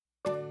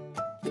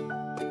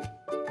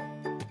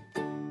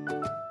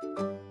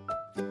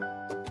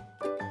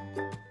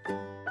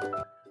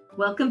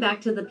Welcome back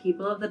to the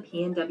People of the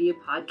P&W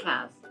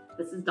podcast.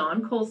 This is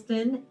Dawn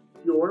Colston,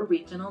 your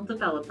regional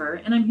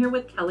developer, and I'm here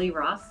with Kelly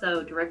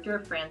Rosso, Director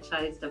of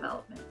Franchise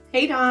Development.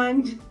 Hey,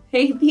 Dawn.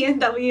 Hey,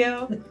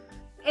 P&W.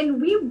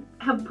 And we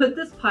have put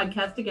this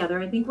podcast together.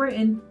 I think we're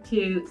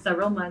into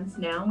several months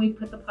now. We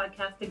put the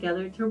podcast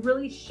together to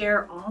really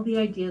share all the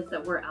ideas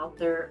that we're out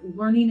there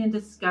learning and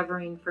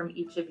discovering from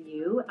each of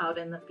you out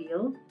in the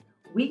field.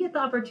 We get the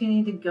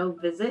opportunity to go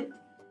visit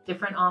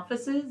different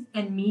offices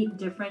and meet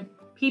different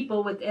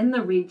people within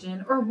the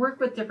region or work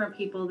with different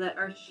people that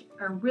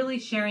are really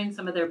sharing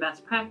some of their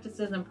best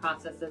practices and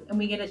processes, and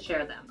we get to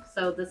share them.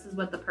 So this is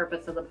what the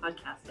purpose of the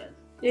podcast is.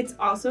 It's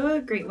also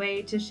a great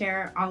way to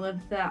share all of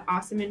the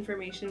awesome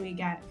information we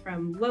get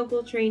from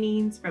local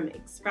trainings, from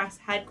Express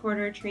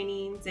headquarter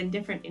trainings, and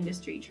different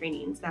industry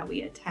trainings that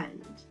we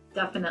attend.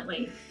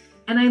 Definitely.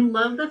 And I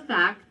love the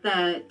fact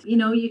that,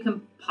 you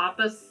can pop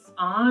us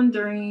on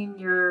during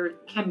your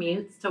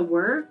commutes to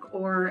work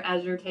or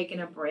as you're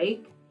taking a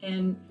break.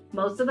 And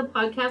most of the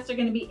podcasts are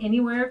going to be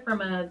anywhere from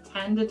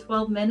 10 to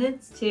 12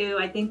 minutes to,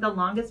 I think the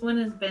longest one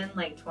has been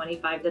like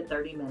 25 to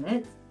 30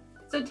 minutes.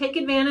 So take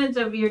advantage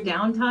of your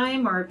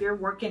downtime, or if you're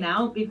working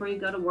out before you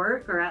go to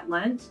work or at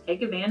lunch,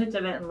 take advantage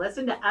of it and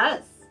listen to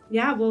us.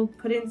 Yeah, we'll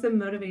put in some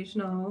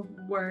motivational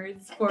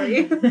words for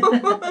you.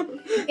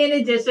 In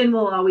addition,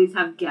 we'll always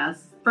have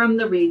guests from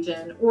the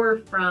region or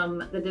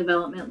from the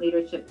development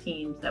leadership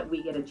teams that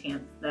we get a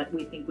chance that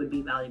we think would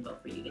be valuable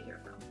for you to hear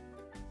from.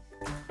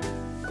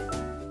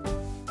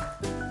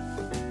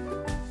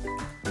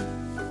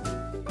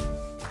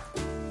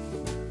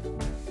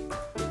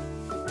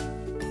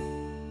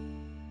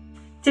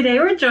 Today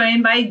we're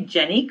joined by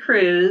Jenni,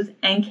 Cruz,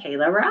 and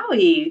Kayla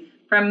Rawie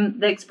from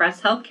the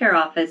Express Healthcare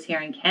office here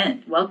in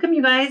Kent. Welcome,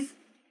 you guys.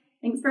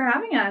 Thanks for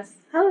having us.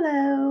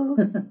 Hello.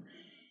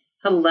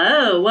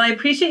 Hello. Well, I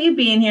appreciate you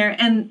being here,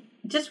 and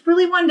just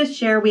really wanted to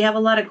share. We have a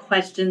lot of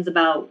questions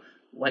about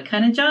what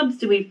kind of jobs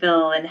do we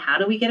fill and how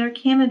do we get our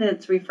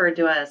candidates referred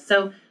to us.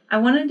 So I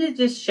wanted to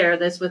just share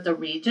this with the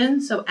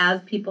region. So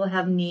as people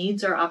have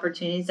needs or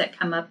opportunities that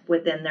come up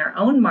within their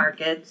own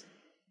markets,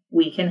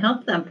 we can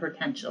help them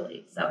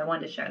potentially. So I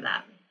wanted to share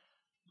that.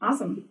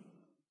 Awesome.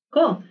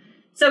 Cool.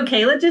 So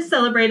Kayla just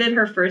celebrated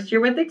her first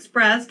year with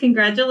Express.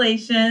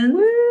 Congratulations.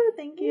 Woo,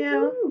 thank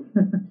you.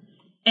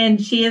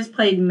 And she has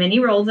played many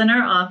roles in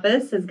our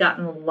office, has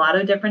gotten a lot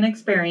of different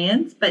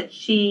experience, but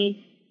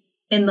she,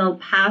 in the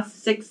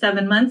past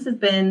 6-7 months, has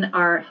been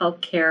our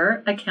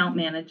healthcare account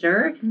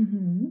manager.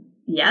 Mm-hmm.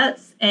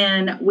 Yes,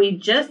 and we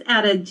just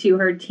added to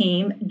her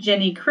team,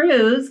 Jenni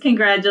Cruz.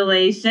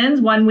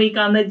 Congratulations. 1 week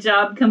on the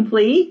job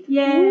complete.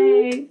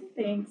 Yay.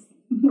 Thanks.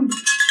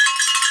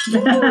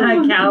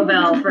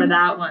 Cowbell for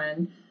that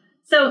one.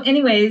 So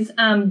anyways,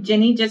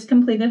 Jenni just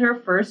completed her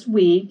first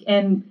week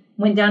and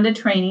went down to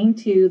training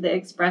to the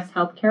Express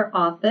Healthcare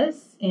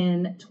office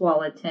in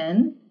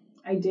Tualatin.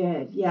 I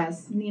did,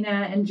 yes. Nina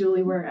and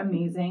Julie were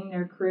amazing.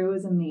 Their crew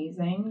is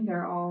amazing.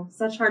 They're all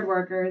such hard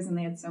workers, and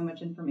they had so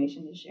much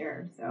information to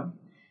share. So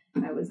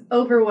I was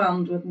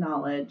overwhelmed with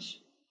knowledge,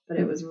 but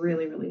it was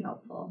really, really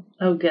helpful.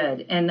 Oh,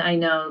 good. And I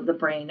know the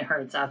brain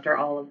hurts after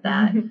all of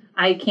that.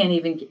 I can't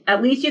even,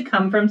 at least you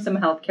come from some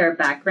healthcare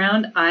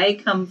background.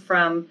 I come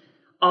from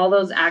all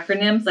those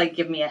acronyms, like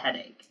give me a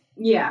headache.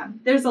 Yeah,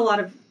 there's a lot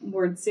of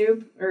word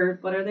soup, or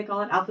what do they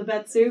call it?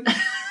 Alphabet soup.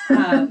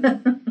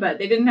 But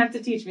they didn't have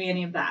to teach me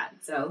any of that.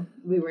 So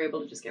we were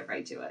able to just get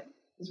right to it.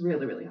 It was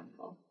really, really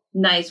helpful.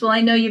 Nice. Well, I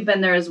know you've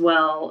been there as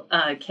well,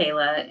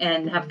 Kayla,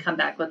 and have come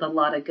back with a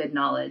lot of good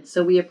knowledge.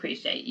 So we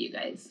appreciate you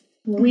guys.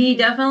 We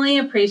definitely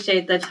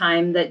appreciate the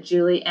time that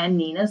Julie and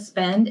Nina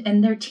spend,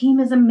 and their team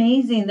is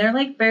amazing. They're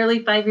like barely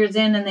 5 years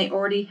in, and they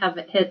already have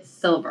hit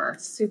silver.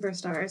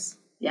 Superstars.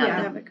 Yeah.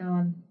 They have it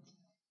going.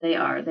 They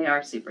are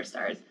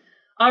superstars.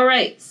 All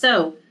right.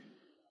 So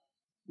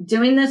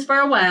doing this for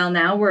a while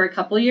now, we're a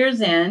couple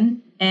years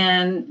in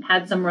and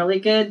had some really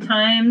good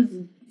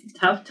times,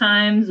 tough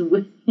times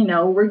with,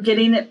 we're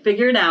getting it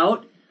figured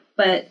out,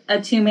 but a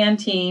 2-man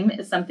team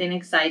is something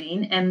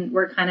exciting. And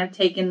we're kind of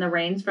taking the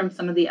reins from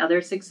some of the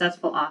other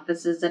successful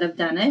offices that have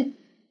done it.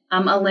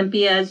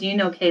 Olympia, as you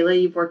know,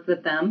 Kayla, you've worked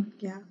with them.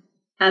 Yeah.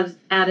 Have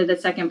added a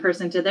second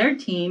person to their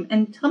team.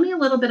 And tell me a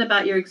little bit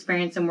about your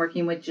experience in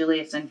working with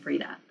Julius and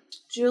Freda.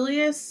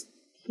 Julius,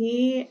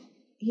 he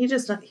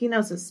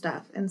knows his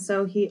stuff, and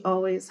so he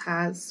always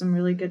has some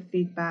really good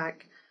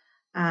feedback,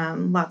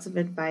 lots of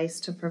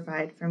advice to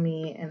provide for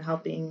me in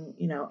helping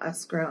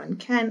us grow in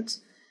Kent.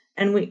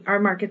 And our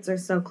markets are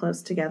so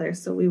close together,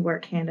 so we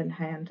work hand in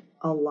hand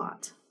a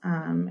lot.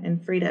 And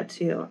Freda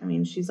too. I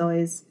mean, she's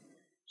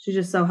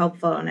just so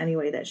helpful in any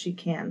way that she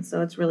can.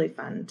 So it's really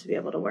fun to be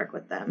able to work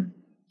with them.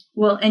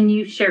 Well, and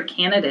you share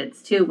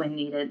candidates too when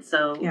needed.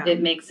 So Yeah.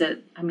 it makes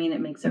it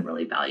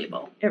really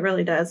valuable. It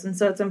really does. And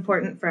so it's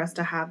important for us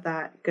to have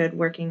that good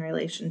working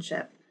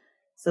relationship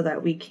so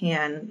that we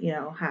can,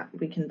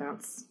 we can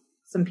bounce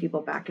some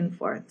people back and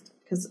forth,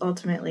 because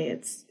ultimately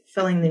it's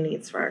filling the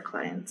needs for our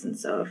clients. And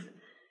so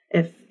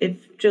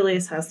if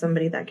Julius has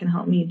somebody that can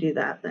help me do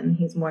that, then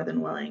he's more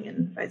than willing,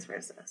 and vice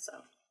versa. So,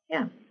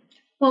 yeah.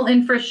 Well,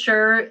 and for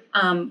sure,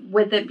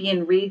 with it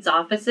being Reed's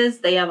offices,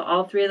 they have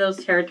all 3 of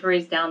those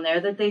territories down there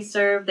that they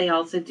serve. They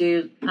also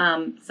do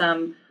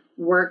some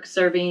work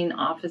serving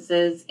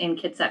offices in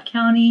Kitsap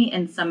County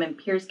and some in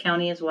Pierce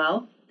County as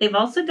well. They've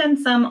also done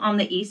some on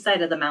the east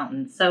side of the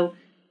mountains. So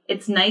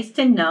it's nice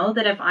to know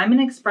that if I'm an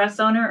Express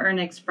owner or an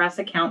Express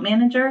account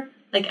manager,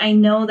 like I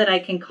know that I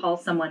can call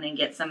someone and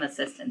get some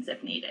assistance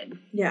if needed.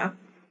 Yeah.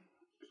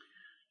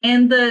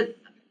 And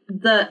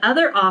the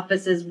other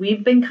offices,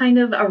 we've been kind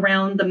of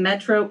around the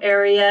metro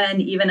area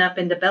and even up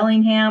into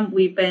Bellingham.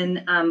 We've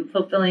been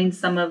fulfilling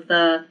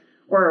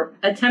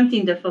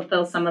attempting to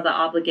fulfill some of the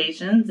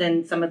obligations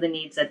and some of the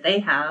needs that they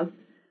have.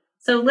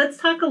 So let's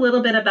talk a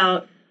little bit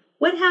about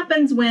what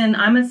happens when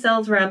I'm a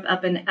sales rep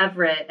up in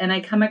Everett and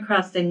I come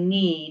across a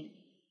need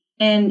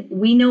and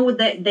we know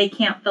that they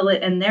can't fill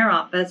it in their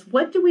office.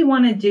 What do we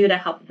want to do to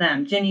help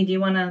them? Jenni, do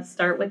you want to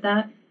start with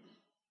that?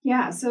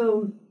 Yeah,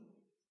 so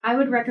I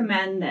would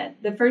recommend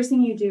that the first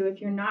thing you do,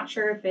 if you're not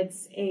sure if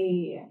it's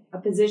a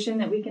position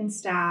that we can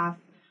staff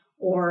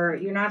or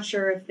you're not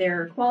sure if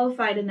they're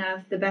qualified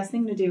enough, the best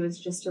thing to do is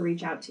just to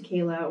reach out to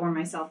Kayla or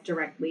myself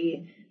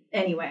directly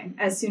anyway,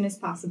 as soon as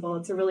possible.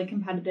 It's a really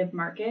competitive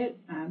market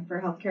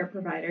for healthcare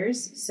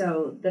providers.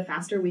 So the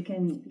faster we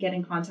can get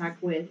in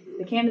contact with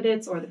the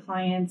candidates or the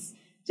clients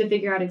to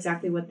figure out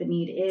exactly what the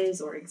need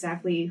is or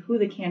exactly who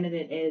the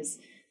candidate is,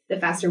 the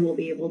faster we'll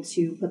be able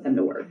to put them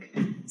to work.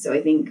 So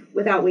I think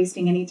without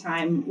wasting any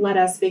time, let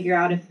us figure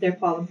out if they're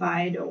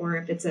qualified or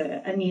if it's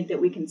a need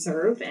that we can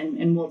serve,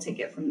 and we'll take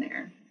it from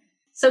there.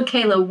 So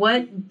Kayla,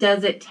 what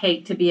does it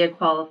take to be a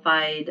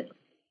qualified?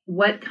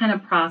 What kind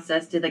of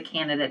process do the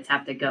candidates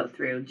have to go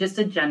through? Just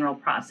a general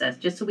process,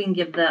 just so we can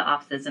give the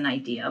offices an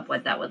idea of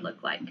what that would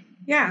look like.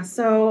 Yeah,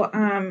 so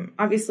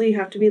obviously you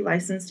have to be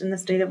licensed in the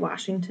state of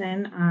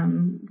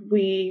Washington.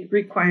 We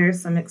require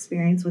some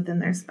experience within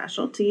their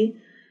specialty.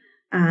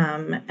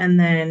 And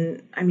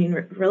then, I mean,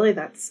 really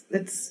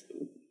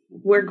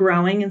we're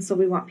growing. And so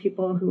we want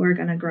people who are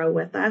going to grow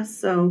with us.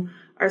 So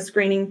our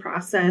screening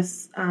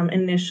process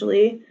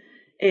initially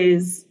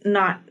is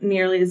not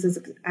nearly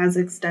as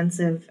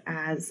extensive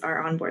as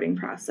our onboarding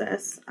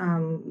process.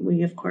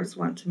 We, of course,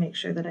 want to make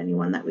sure that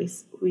anyone that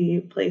we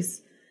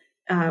place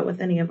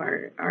with any of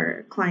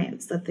our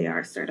clients, that they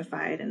are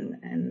certified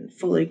and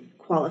fully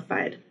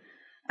qualified.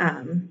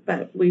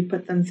 But we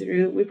put them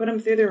through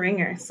the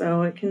ringer.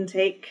 So it can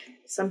take,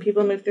 some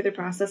people move through the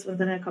process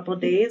within a couple of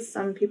days.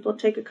 Some people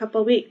take a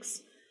couple of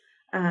weeks.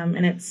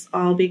 And it's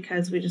all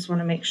because we just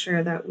want to make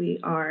sure that we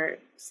are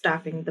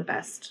staffing the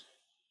best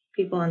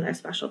people in their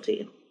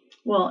specialty.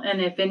 Well, and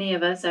if any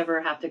of us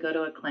ever have to go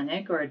to a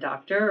clinic or a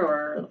doctor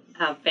or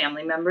have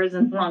family members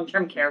in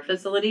long-term care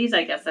facilities,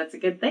 I guess that's a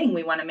good thing.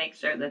 We want to make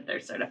sure that they're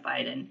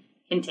certified and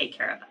can take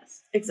care of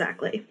us.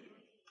 Exactly.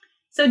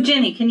 So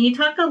Jenni, can you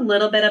talk a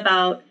little bit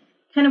about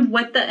kind of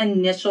what the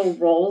initial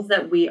roles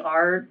that we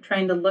are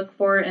trying to look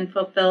for and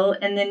fulfill,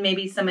 and then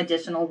maybe some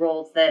additional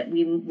roles that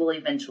we will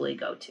eventually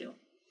go to?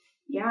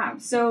 Yeah,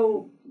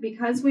 so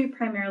because we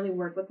primarily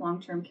work with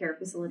long-term care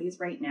facilities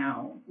right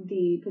now,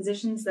 the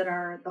positions that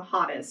are the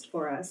hottest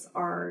for us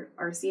are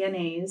our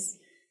CNAs,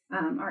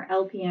 our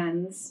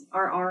LPNs,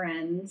 our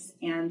RNs,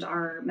 and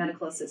our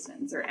medical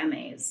assistants, or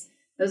MAs.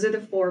 Those are the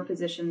 4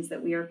 positions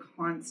that we are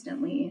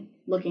constantly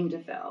looking to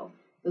fill.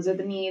 Those are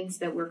the needs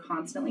that we're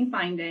constantly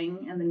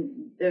finding, and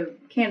then the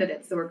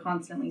candidates that we're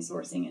constantly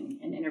sourcing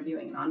and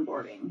interviewing and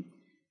onboarding.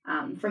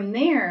 From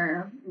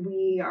there,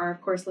 we are,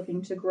 of course,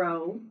 looking to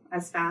grow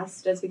as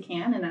fast as we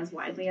can and as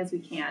widely as we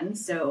can.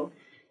 So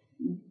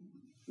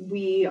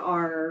we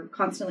are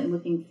constantly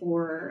looking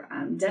for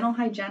dental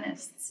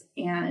hygienists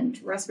and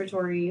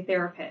respiratory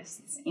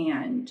therapists.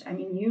 And, I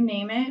mean, you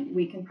name it,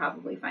 we can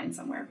probably find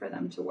somewhere for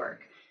them to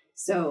work.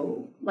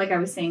 So like I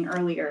was saying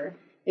earlier,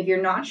 if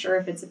you're not sure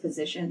if it's a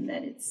position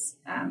that it's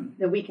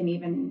that we can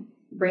even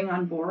bring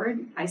on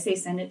board, I say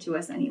send it to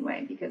us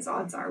anyway, because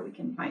odds are we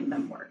can find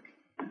them work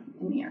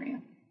in the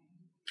area.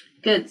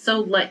 Good.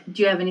 So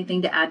do you have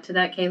anything to add to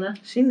that, Kayla?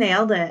 She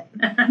nailed it.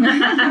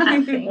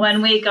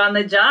 1 week on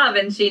the job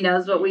and she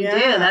knows what we do.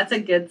 That's a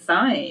good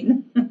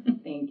sign.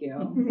 Thank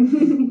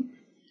you.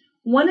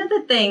 One of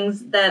the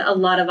things that a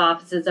lot of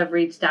offices have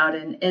reached out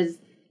in is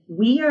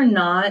we are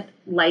not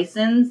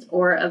licensed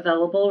or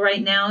available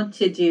right now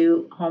to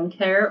do home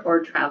care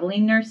or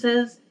traveling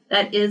nurses.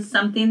 That is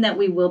something that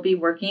we will be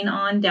working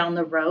on down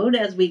the road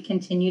as we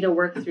continue to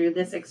work through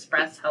this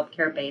Express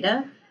Healthcare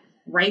Beta.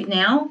 Right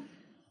now,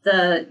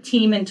 the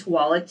team in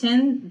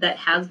Tualatin that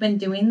has been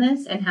doing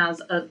this and has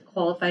a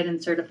qualified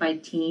and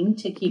certified team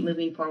to keep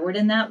moving forward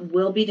in that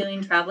will be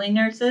doing traveling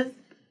nurses.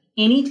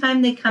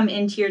 Anytime they come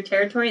into your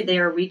territory, they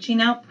are reaching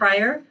out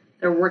prior.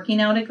 They're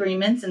working out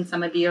agreements, and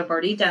some of you have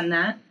already done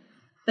that.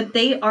 But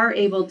they are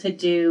able to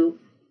do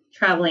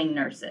traveling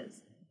nurses.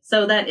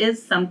 So that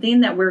is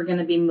something that we're going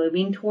to be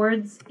moving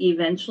towards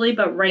eventually.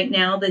 But right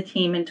now, the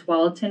team in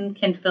Tualatin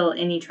can fill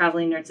any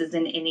traveling nurses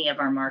in any of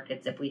our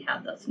markets if we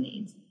have those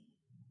needs.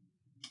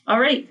 All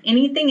right.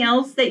 Anything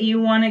else that you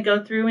want to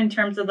go through in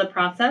terms of the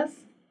process?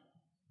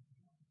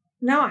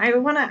 No, I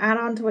want to add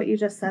on to what you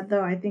just said,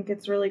 though. I think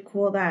it's really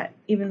cool that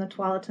even the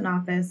Tualatin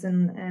office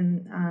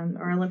and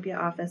our Olympia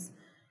office,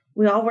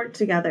 we all work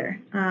together.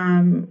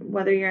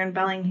 Whether you're in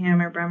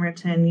Bellingham or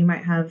Bremerton, you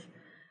might have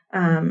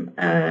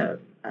a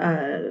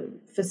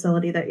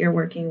facility that you're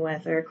working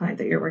with or a client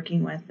that you're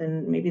working with,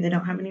 and maybe they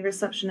don't have any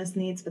receptionist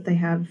needs, but they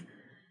have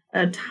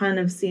a ton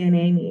of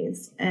CNA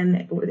needs.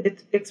 And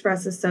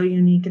Express is so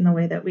unique in the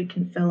way that we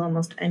can fill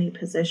almost any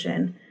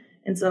position.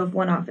 And so if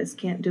one office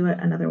can't do it,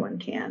 another one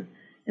can.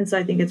 And so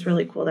I think it's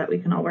really cool that we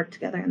can all work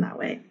together in that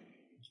way.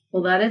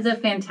 Well, that is a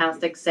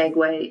fantastic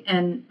segue.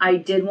 And I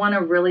did want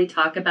to really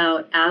talk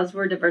about, as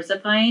we're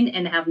diversifying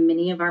and have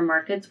many of our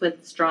markets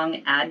with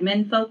strong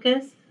admin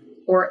focus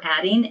or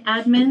adding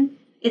admin,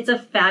 it's a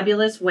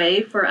fabulous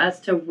way for us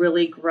to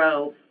really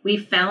grow. We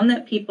found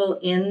that people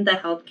in the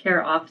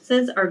healthcare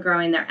offices are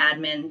growing their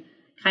admin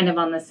kind of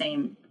on the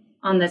same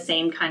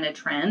kind of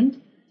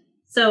trend.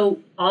 So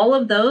all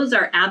of those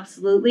are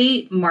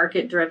absolutely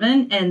market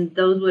driven, and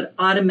those would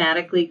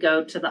automatically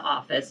go to the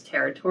office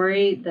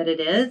territory that it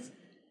is.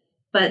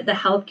 But the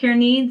healthcare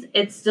needs,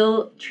 it's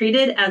still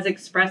treated as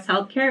Express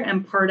Healthcare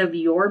and part of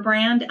your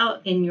brand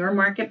out in your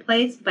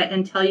marketplace. But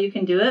until you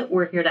can do it,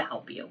 we're here to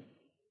help you.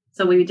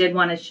 So we did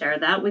want to share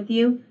that with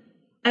you.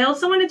 I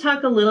also want to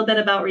talk a little bit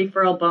about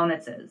referral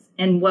bonuses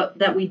and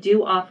that we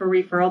do offer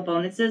referral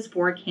bonuses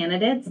for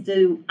candidates.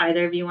 Do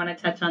either of you want to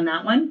touch on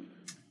that one?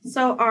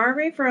 So our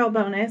referral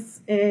bonus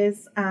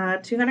is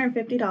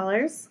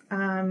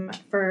 $250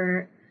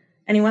 for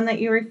anyone that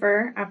you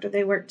refer. After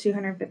they work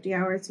 250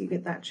 hours, you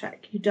get that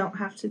check. You don't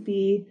have to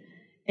be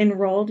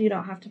enrolled. You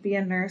don't have to be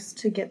a nurse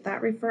to get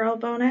that referral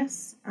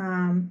bonus.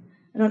 I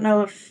don't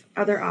know if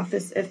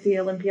the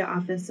Olympia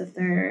office, if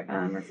their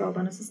referral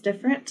bonus is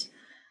different.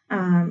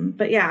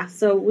 But yeah,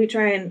 so we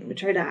try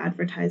to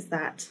advertise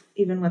that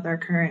even with our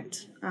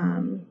current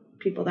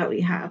people that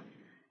we have.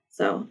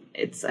 So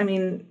it's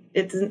an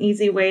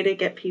easy way to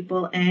get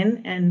people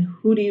in. And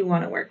who do you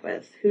want to work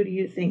with? Who do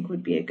you think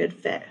would be a good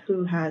fit?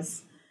 Who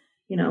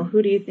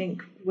do you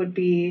think would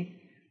be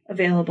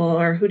available,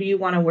 or who do you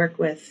want to work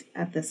with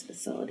at this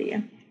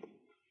facility?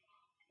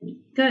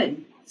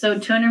 Good. So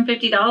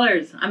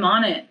 $250, I'm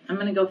on it. I'm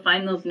going to go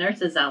find those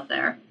nurses out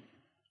there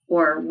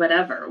or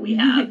whatever we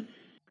have.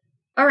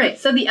 All right.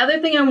 So the other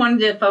thing I wanted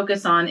to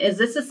focus on is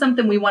this is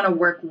something we want to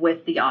work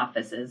with the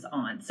offices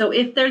on. So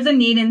if there's a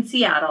need in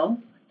Seattle,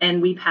 and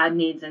we've had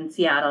needs in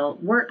Seattle,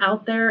 we're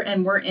out there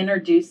and we're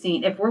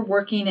introducing, if we're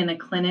working in a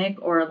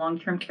clinic or a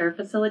long-term care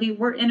facility,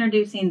 we're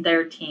introducing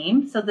their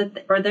team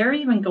or they're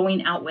even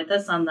going out with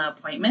us on the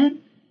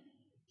appointment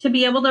to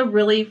be able to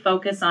really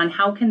focus on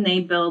how can they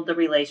build the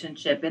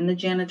relationship in the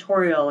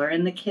janitorial or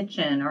in the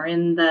kitchen or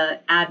in the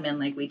admin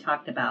like we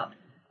talked about.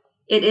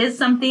 It is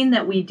something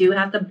that we do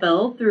have to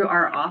build through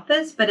our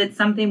office, but it's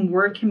something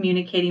we're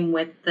communicating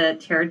with the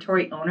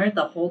territory owner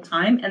the whole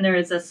time, and there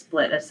is a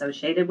split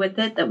associated with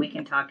it that we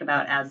can talk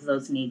about as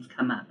those needs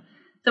come up.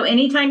 So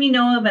anytime you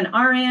know of an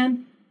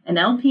RN, an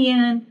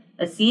LPN,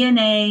 a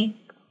CNA,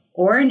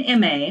 or an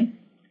MA,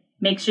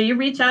 make sure you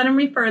reach out and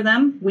refer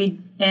them.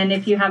 And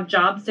if you have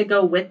jobs to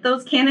go with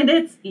those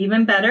candidates,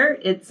 even better.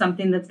 It's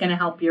something that's going to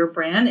help your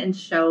brand and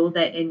show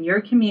that in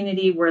your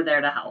community, we're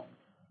there to help.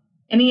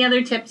 Any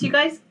other tips, you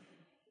guys?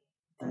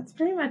 That's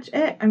pretty much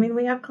it. I mean,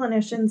 we have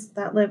clinicians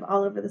that live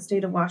all over the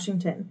state of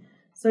Washington.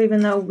 So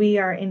even though we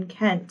are in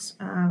Kent,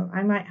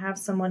 I might have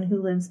someone who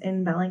lives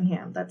in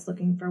Bellingham that's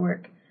looking for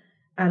work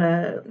at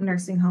a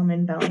nursing home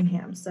in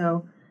Bellingham.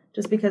 So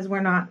just because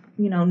we're not,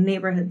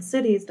 neighborhood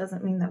cities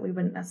doesn't mean that we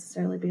wouldn't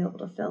necessarily be able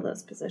to fill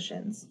those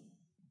positions.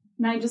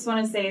 And I just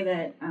want to say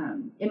that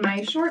in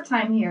my short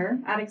time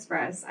here at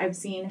Express, I've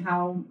seen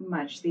how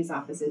much these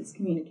offices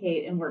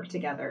communicate and work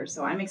together.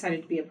 So I'm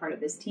excited to be a part of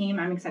this team.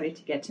 I'm excited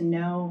to get to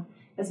know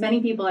as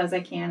many people as I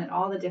can at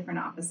all the different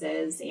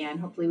offices, and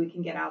hopefully we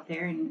can get out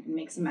there and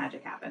make some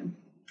magic happen.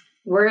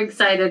 We're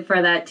excited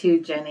for that too,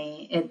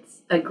 Jenny.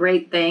 It's a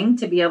great thing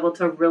to be able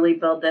to really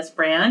build this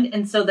brand,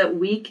 and so that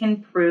we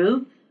can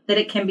prove that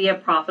it can be a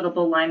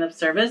profitable line of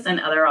service and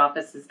other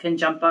offices can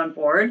jump on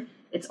board.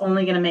 It's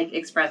only going to make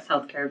Express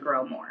Healthcare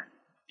grow more.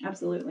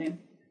 Absolutely.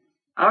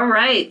 All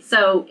right.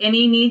 So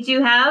any needs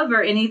you have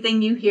or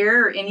anything you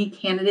hear or any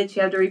candidates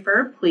you have to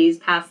refer, please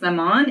pass them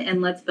on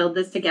and let's build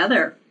this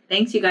together.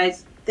 Thanks, you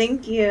guys.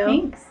 Thank you.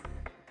 Thanks.